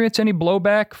experience any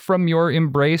blowback from your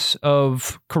embrace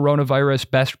of coronavirus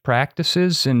best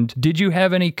practices? And did you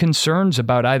have any concerns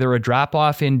about either a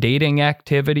drop-off in dating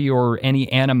activity or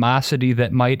any animosity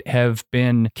that might have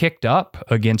been kicked up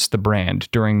against the brand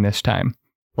during this time?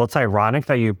 Well, it's ironic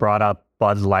that you brought up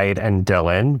Bud Light and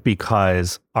Dylan,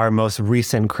 because our most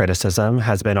recent criticism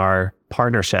has been our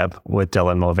partnership with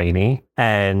Dylan Mulvaney.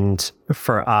 And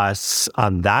for us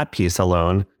on that piece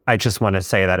alone, I just want to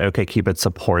say that OkCupid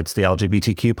supports the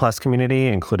LGBTQ plus community,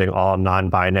 including all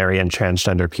non-binary and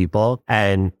transgender people.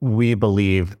 And we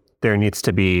believe there needs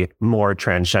to be more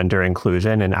transgender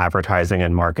inclusion in advertising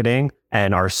and marketing,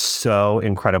 and are so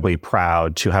incredibly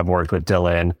proud to have worked with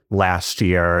Dylan last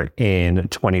year in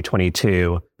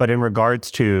 2022. But in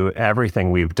regards to everything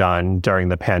we've done during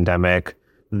the pandemic,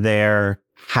 there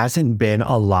hasn't been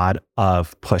a lot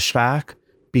of pushback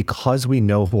because we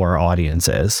know who our audience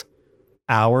is.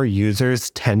 Our users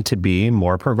tend to be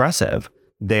more progressive.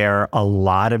 There are a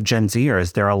lot of Gen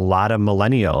Zers. There are a lot of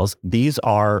millennials. These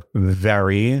are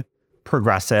very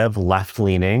progressive,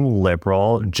 left-leaning,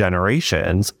 liberal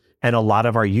generations. And a lot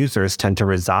of our users tend to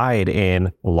reside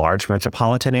in large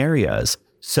metropolitan areas.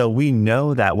 So we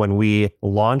know that when we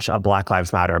launch a Black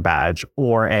Lives Matter badge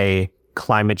or a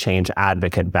climate change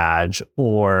advocate badge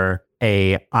or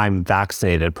a I'm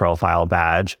vaccinated profile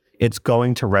badge, it's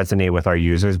going to resonate with our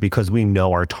users because we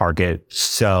know our target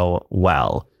so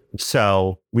well.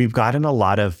 So we've gotten a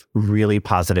lot of really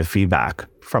positive feedback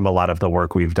from a lot of the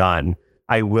work we've done.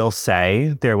 I will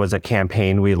say there was a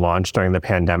campaign we launched during the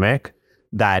pandemic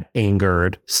that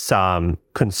angered some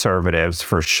conservatives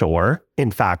for sure.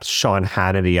 In fact, Sean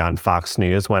Hannity on Fox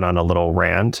News went on a little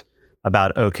rant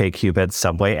about OkCupid's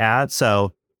Subway ad.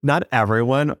 So not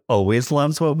everyone always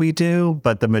loves what we do,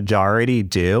 but the majority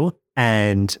do.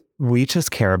 And we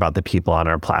just care about the people on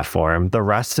our platform. The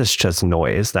rest is just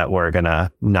noise that we're going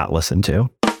to not listen to.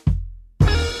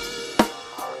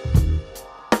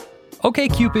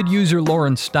 OkCupid user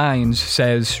Lauren Steins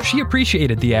says she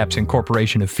appreciated the app's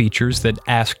incorporation of features that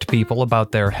asked people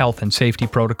about their health and safety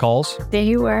protocols. Do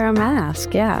you wear a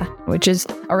mask? Yeah, which is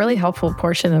a really helpful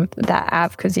portion of that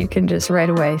app because you can just right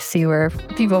away see where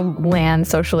people land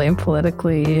socially and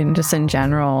politically and just in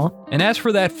general. And as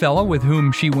for that fella with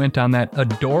whom she went on that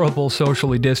adorable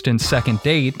socially distanced second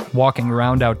date, walking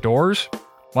around outdoors,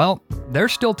 well, they're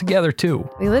still together too.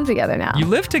 We live together now. You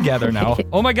live together now?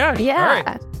 Oh my gosh. Yeah. All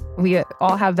right. We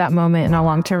all have that moment in a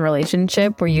long-term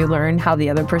relationship where you learn how the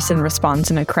other person responds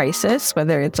in a crisis,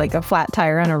 whether it's like a flat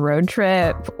tire on a road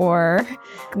trip or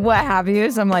what have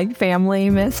you, some like family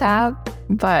mishap.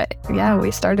 But yeah,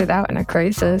 we started out in a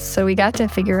crisis. So we got to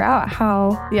figure out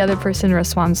how the other person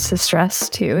responds to stress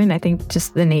too. And I think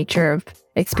just the nature of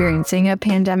experiencing a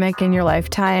pandemic in your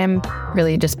lifetime,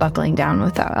 really just buckling down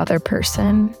with that other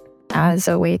person as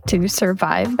a way to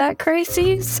survive that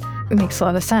crisis. It makes a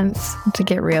lot of sense to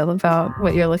get real about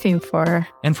what you're looking for.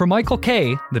 And for Michael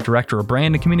Kay, the director of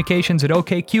brand and communications at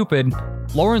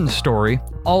OkCupid, Lauren's story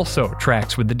also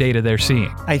tracks with the data they're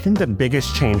seeing. I think the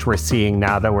biggest change we're seeing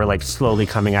now that we're like slowly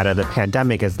coming out of the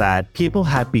pandemic is that people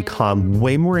have become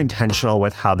way more intentional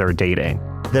with how they're dating.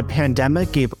 The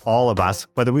pandemic gave all of us,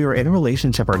 whether we were in a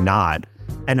relationship or not,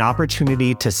 an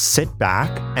opportunity to sit back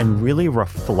and really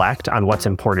reflect on what's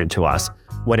important to us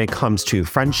when it comes to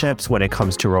friendships, when it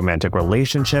comes to romantic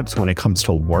relationships, when it comes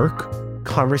to work.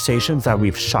 Conversations that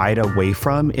we've shied away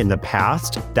from in the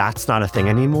past, that's not a thing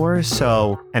anymore.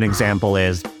 So an example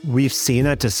is we've seen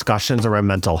that discussions around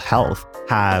mental health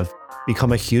have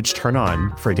become a huge turn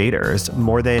on for daters.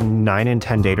 More than 9 in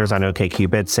 10 daters on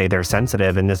OkCupid say they're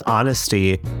sensitive, and this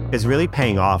honesty is really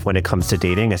paying off when it comes to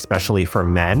dating, especially for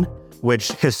men,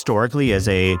 which historically is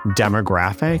a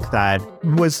demographic that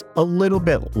was a little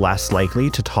bit less likely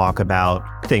to talk about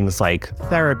things like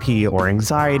therapy or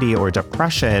anxiety or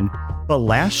depression. But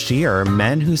last year,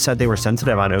 men who said they were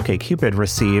sensitive on OkCupid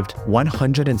received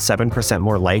 107%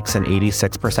 more likes and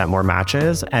 86% more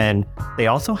matches. And they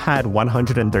also had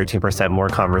 113% more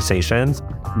conversations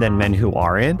than men who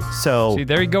aren't. So see,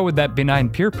 there you go with that benign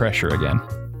peer pressure again.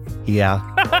 Yeah.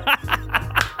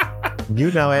 You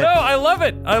know it. No, I love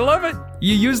it. I love it.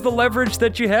 You use the leverage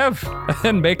that you have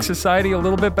and make society a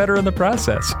little bit better in the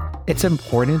process. It's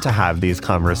important to have these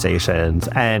conversations,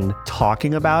 and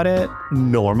talking about it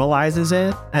normalizes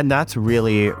it. And that's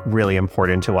really, really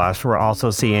important to us. We're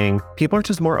also seeing people are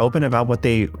just more open about what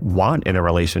they want in a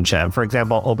relationship. For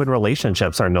example, open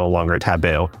relationships are no longer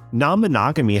taboo.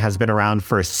 Non-monogamy has been around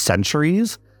for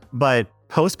centuries, but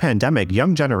post-pandemic,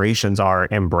 young generations are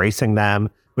embracing them,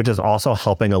 which is also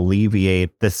helping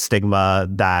alleviate the stigma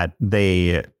that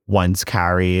they once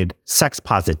carried. Sex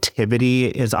positivity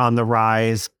is on the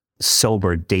rise.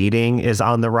 Sober dating is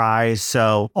on the rise.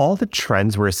 So all the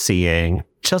trends we're seeing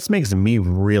just makes me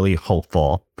really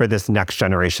hopeful for this next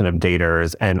generation of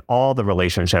daters and all the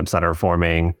relationships that are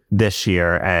forming this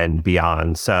year and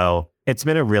beyond. So it's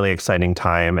been a really exciting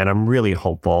time, and I'm really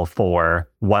hopeful for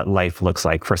what life looks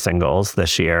like for singles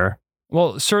this year.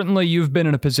 Well, certainly you've been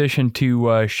in a position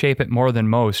to shape it more than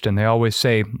most, and they always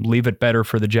say, leave it better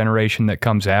for the generation that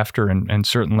comes after, and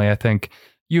certainly I think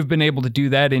you've been able to do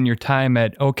that in your time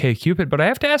at OkCupid. But I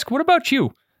have to ask, what about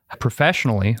you?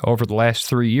 Professionally, over the last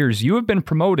 3 years, you have been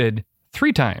promoted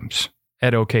 3 times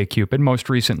at OkCupid, most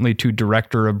recently to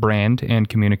Director of Brand and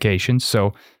Communications,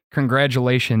 so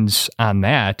congratulations on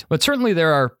that. But certainly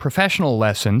there are professional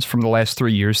lessons from the last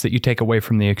 3 years that you take away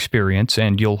from the experience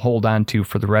and you'll hold on to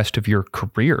for the rest of your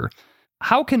career.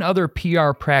 How can other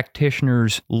PR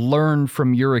practitioners learn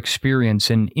from your experience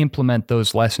and implement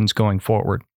those lessons going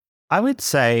forward? I would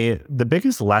say the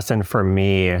biggest lesson for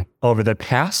me over the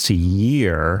past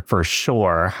year, for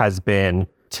sure, has been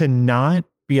to not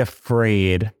be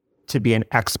afraid to be an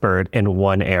expert in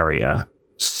one area.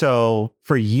 So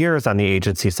for years on the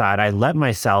agency side, I let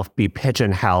myself be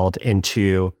pigeonholed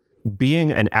into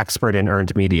being an expert in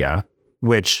earned media,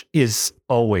 which is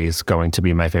always going to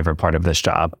be my favorite part of this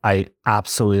job. I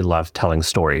absolutely love telling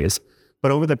stories.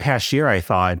 But over the past year, I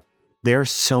thought there are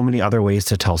so many other ways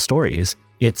to tell stories.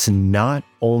 It's not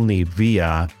only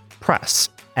via press.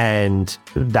 And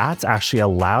that's actually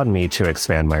allowed me to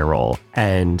expand my role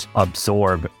and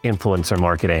absorb influencer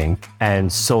marketing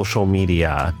and social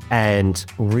media. And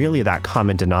really that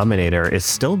common denominator is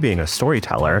still being a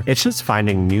storyteller. It's just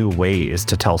finding new ways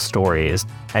to tell stories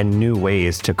and new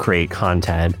ways to create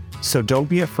content. So don't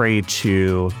be afraid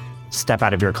to step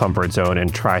out of your comfort zone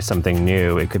and try something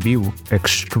new. It could be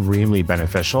extremely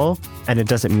beneficial, and it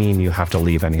doesn't mean you have to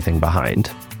leave anything behind.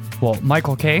 Well,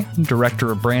 Michael Kay,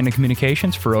 Director of Brand and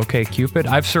Communications for OkCupid,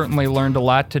 I've certainly learned a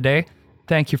lot today.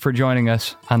 Thank you for joining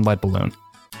us on Lead Balloon.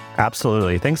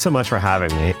 Absolutely. Thanks so much for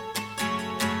having me.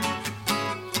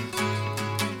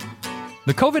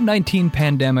 The COVID-19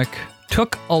 pandemic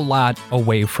took a lot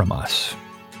away from us.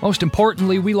 Most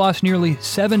importantly, we lost nearly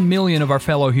 7 million of our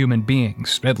fellow human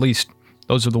beings. At least,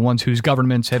 those are the ones whose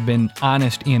governments have been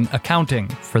honest in accounting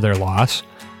for their loss.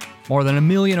 More than 1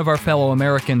 million of our fellow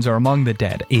Americans are among the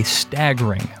dead, a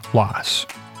staggering loss.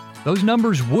 Those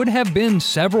numbers would have been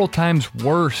several times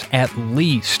worse at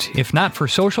least, if not for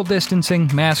social distancing,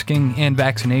 masking, and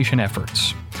vaccination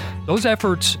efforts. Those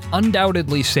efforts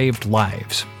undoubtedly saved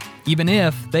lives, even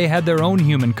if they had their own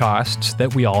human costs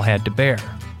that we all had to bear.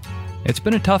 It's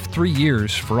been a tough 3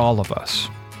 years for all of us.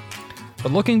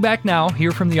 But looking back now,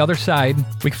 here from the other side,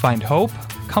 we find hope,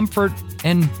 comfort,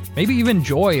 and maybe even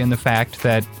joy in the fact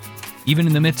that even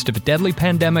in the midst of a deadly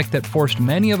pandemic that forced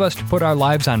many of us to put our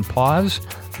lives on pause,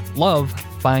 love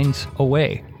finds a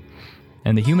way.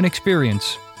 And the human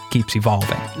experience keeps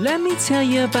evolving. Let me tell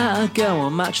you about a girl I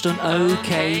matched on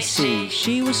OKC.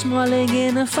 She was smiling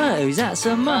in her photos, that's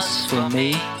a must for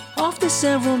me. After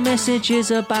several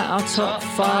messages about our top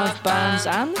 5 bands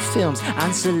and films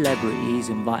and celebrities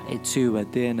invited to a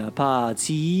dinner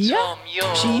party,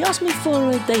 she asked me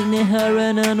for a date near her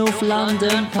in a North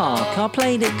London park. I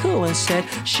played it cool and said,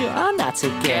 sure, I know to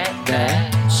get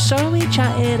there. So we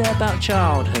chatted about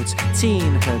childhoods,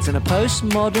 teenhoods, and a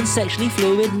postmodern, sexually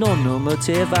fluid,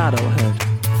 non-normative adulthood.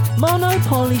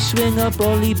 Monopoly, swinger,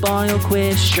 brolly, bi or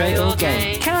queer, straight or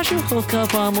gay, casual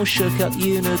hookup, I'm all shook up,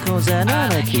 unicorns and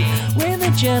anarchy. We're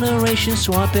the generation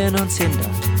swiping on Tinder,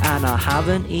 and I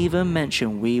haven't even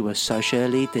mentioned we were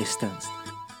socially distanced.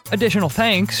 Additional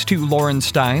thanks to Lauren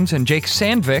Steins and Jake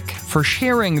Sandvik for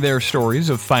sharing their stories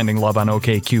of finding love on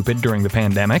OkCupid during the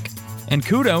pandemic. And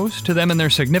kudos to them and their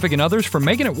significant others for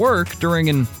making it work during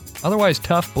an otherwise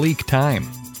tough, bleak time.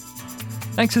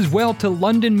 Thanks as well to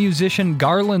London musician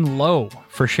Garland Lowe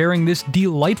for sharing this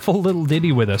delightful little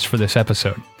ditty with us for this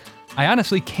episode. I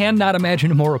honestly cannot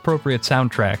imagine a more appropriate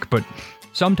soundtrack, but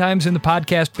sometimes in the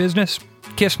podcast business,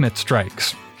 kismet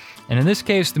strikes. And in this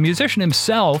case, the musician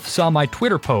himself saw my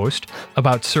Twitter post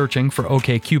about searching for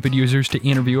OkCupid users to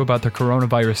interview about their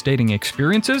coronavirus dating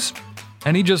experiences,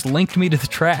 and he just linked me to the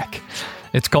track.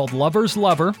 It's called Lover's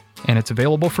Lover, and it's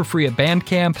available for free at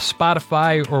Bandcamp,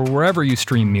 Spotify, or wherever you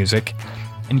stream music.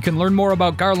 And you can learn more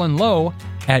about Garland Lowe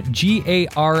at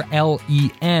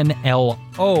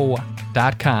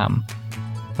GarlenLo.com.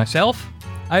 Myself,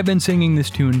 I've been singing this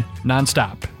tune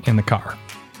nonstop in the car.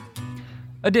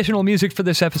 Additional music for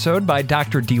this episode by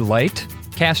Dr. Delight,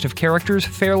 cast of characters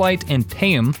Fairlight and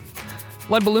Tame.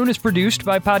 Lead Balloon is produced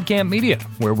by PodCamp Media,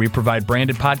 where we provide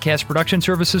branded podcast production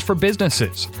services for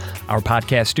businesses. Our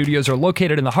podcast studios are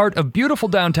located in the heart of beautiful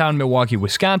downtown Milwaukee,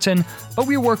 Wisconsin, but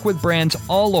we work with brands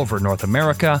all over North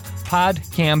America.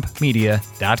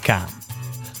 PodCampMedia.com.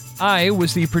 I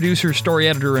was the producer, story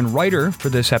editor, and writer for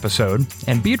this episode,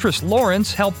 and Beatrice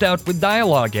Lawrence helped out with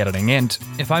dialogue editing. And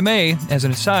if I may, as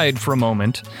an aside for a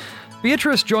moment,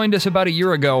 Beatrice joined us about a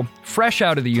year ago, fresh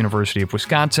out of the University of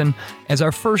Wisconsin, as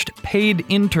our first paid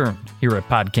intern here at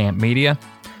PodCamp Media.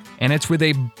 And it's with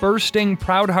a bursting,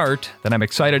 proud heart that I'm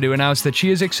excited to announce that she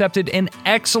has accepted an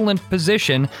excellent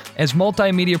position as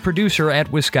multimedia producer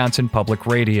at Wisconsin Public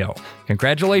Radio.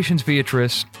 Congratulations,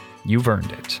 Beatrice. You've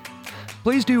earned it.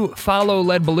 Please do follow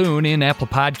Lead Balloon in Apple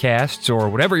Podcasts or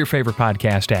whatever your favorite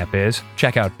podcast app is.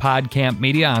 Check out PodCamp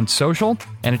Media on social.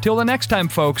 And until the next time,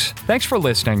 folks, thanks for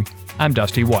listening. I'm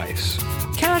Dusty Weiss.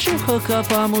 Casual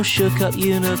hookup, I'm all shook up,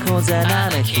 unicorns and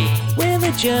anarchy. We're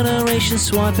the generation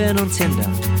swiping on Tinder,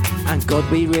 and God,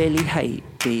 we really hate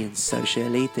being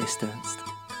socially distanced.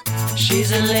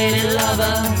 She's a lady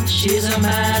lover, she's a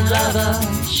man lover,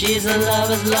 she's a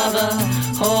lover's lover,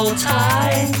 hold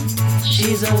tight.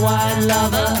 She's a wine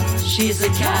lover, she's a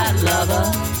cat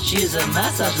lover, she's a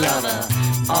massage lover,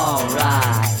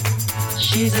 alright.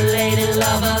 She's a lady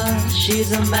lover,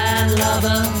 she's a man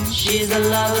lover, she's a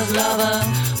lover's lover,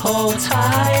 hold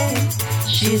tight.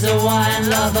 She's a wine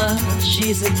lover,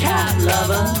 she's a cat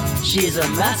lover, she's a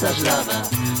massage lover,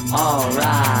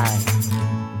 alright.